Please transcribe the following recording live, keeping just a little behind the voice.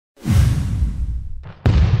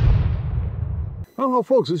Hello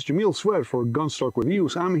folks, this is Jamil Sweat for Gunstock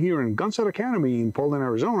Reviews. I'm here in Gunsite Academy in Portland,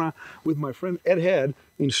 Arizona with my friend Ed Head,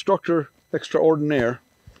 Instructor Extraordinaire.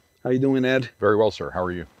 How you doing, Ed? Very well, sir. How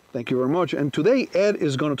are you? Thank you very much. And today Ed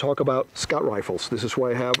is going to talk about scout rifles. This is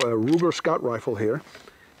why I have a Ruger scout rifle here.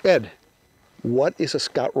 Ed, what is a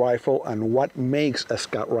scout rifle and what makes a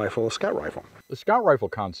scout rifle a scout rifle? The scout rifle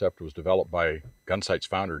concept was developed by Gunsite's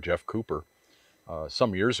founder, Jeff Cooper,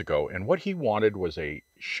 some years ago. And what he wanted was a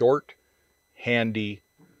short, handy,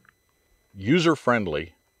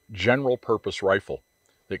 user-friendly, general-purpose rifle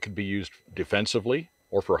that could be used defensively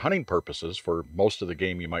or for hunting purposes for most of the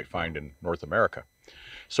game you might find in North America.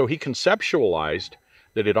 So he conceptualized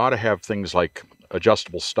that it ought to have things like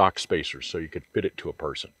adjustable stock spacers so you could fit it to a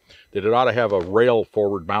person, that it ought to have a rail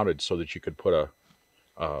forward mounted so that you could put a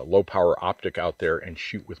low power optic out there and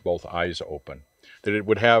shoot with both eyes open, that it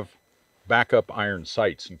would have backup iron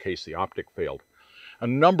sights in case the optic failed. A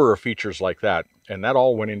number of features like that, and that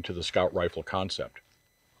all went into the scout rifle concept.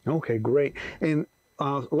 Okay, great. And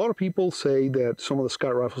a lot of people say that some of the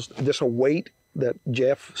scout rifles, there's a weight that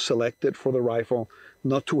Jeff selected for the rifle,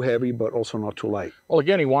 not too heavy, but also not too light. Well,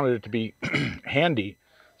 again, he wanted it to be handy.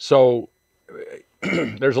 So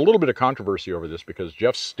there's a little bit of controversy over this because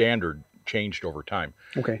Jeff's standard changed over time.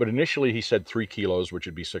 Okay. But initially he said 3 kilos, which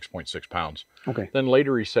would be 6.6 pounds. Okay. Then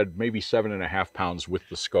later he said maybe 7.5 pounds with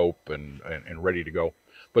the scope and ready to go.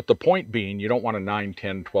 But the point being, you don't want a 9,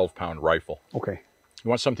 10, 12 pound rifle. Okay. You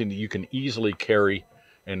want something that you can easily carry,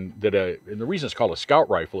 and that and the reason it's called a scout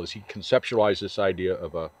rifle is he conceptualized this idea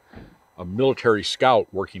of a military scout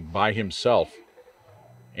working by himself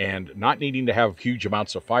and not needing to have huge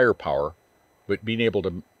amounts of firepower, but being able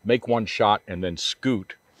to make one shot and then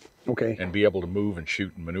scoot. Okay. And be able to move and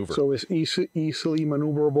shoot and maneuver. So it's easily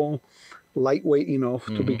maneuverable, lightweight enough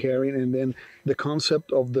to be carried, and then the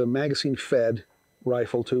concept of the magazine-fed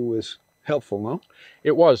rifle too is helpful, no?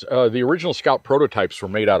 It was. The original Scout prototypes were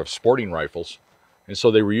made out of sporting rifles, and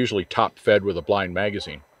so they were usually top-fed with a blind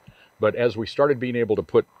magazine. But as we started being able to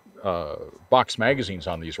put box magazines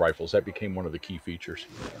on these rifles, that became one of the key features.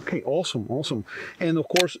 Okay, awesome, awesome. And of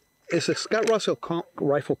course, is a scout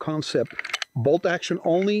rifle concept bolt action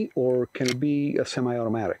only, or can it be a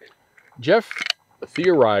semi-automatic? Jeff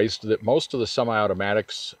theorized that most of the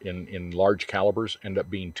semi-automatics in large calibers end up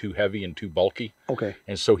being too heavy and too bulky. Okay.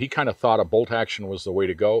 And so he kind of thought a bolt action was the way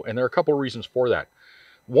to go. And there are a couple of reasons for that.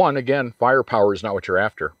 One, again, firepower is not what you're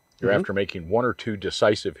after. You're after making 1 or 2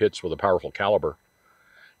 decisive hits with a powerful caliber.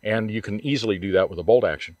 And you can easily do that with a bolt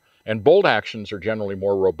action. And bolt actions are generally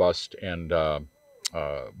more robust and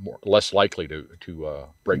less likely to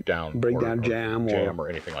break down, jam or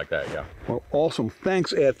anything like that. Yeah. Well, awesome.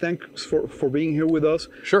 Thanks, Ed. Thanks for being here with us.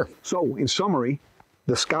 Sure. So, in summary,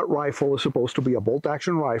 the scout rifle is supposed to be a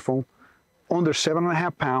bolt-action rifle, under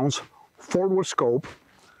 7.5 pounds, forward scope.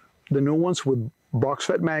 The new ones with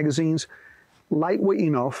box-fed magazines, lightweight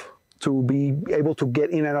enough to be able to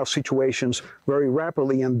get in and out of situations very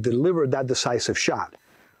rapidly and deliver that decisive shot.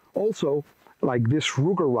 Also, like this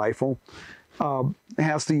Ruger rifle, it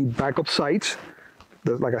has the backup sights.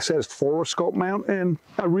 Like I said, it's forward scope mount and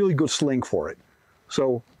a really good sling for it.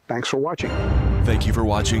 So thanks for watching. Thank you for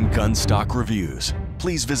watching Gunstock Reviews.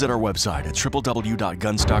 Please visit our website at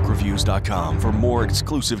www.gunstockreviews.com for more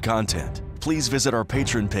exclusive content. Please visit our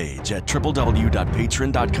Patreon page at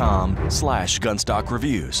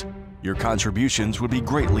www.patreon.com/gunstockreviews. Your contributions would be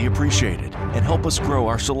greatly appreciated and help us grow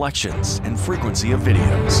our selections and frequency of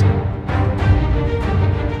videos.